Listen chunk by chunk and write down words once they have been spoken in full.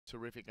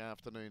terrific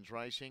afternoon's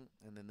racing,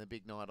 and then the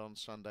big night on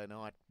Sunday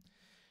night.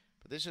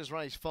 But this is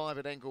race 5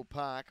 at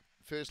Angle-Park.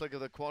 First leg of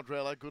the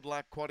quadrella. Good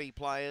luck, quaddie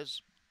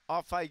players.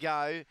 Off they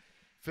go.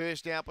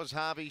 First out was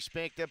Harvey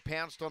Spectre,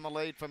 pounced on the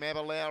lead from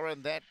Aberlour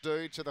and That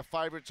Dude, so the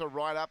favourites are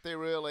right up there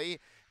early.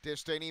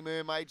 Destiny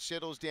Mermaid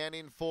settles down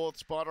in 4th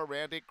spot.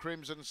 Around it,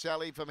 Crimson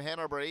Sally from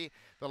Hanbury.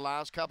 The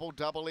last couple,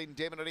 Double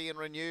Indemnity and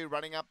Renew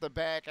running up the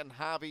back, and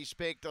Harvey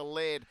Spectre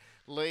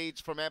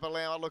leads from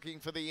Aberlour looking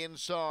for the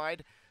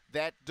inside.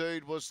 That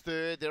Dude was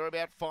third. They're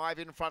about 5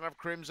 in front of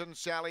Crimson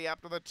Sally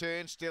up to the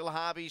turn. Still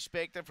Harvey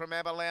Spectre from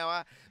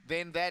Aberlour.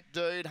 Then That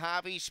Dude,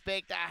 Harvey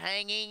Spectre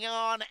hanging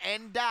on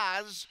and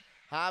does.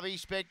 Harvey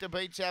Spectre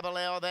beats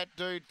Aberlour. That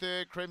Dude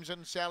third.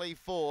 Crimson Sally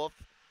fourth.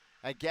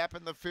 A gap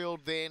in the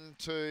field then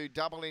to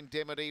Double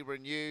Indemnity,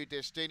 Renew,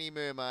 Destiny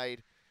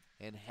Mermaid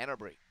and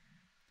Hanbury.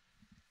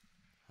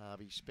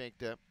 Harvey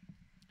Spectre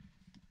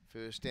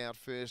first out,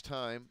 first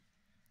home.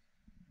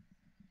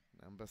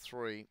 Number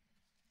 3.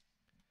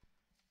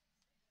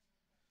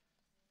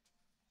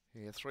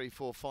 Yeah, 3,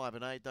 4, 5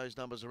 and 8. Those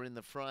numbers are in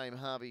the frame.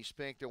 Harvey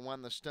Spectre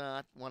won the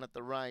start, won at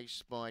the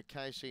race by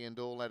Casey and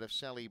all out of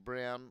Sally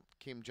Brown.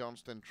 Kim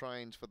Johnston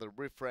trains for the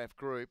Riff Raff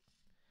group.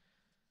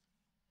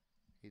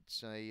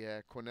 It's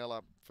a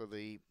Quinella for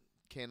the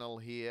kennel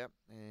here,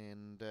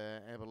 and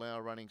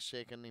Aberlour running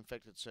second. In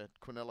fact, it's a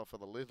Quinella for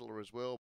the littler as well.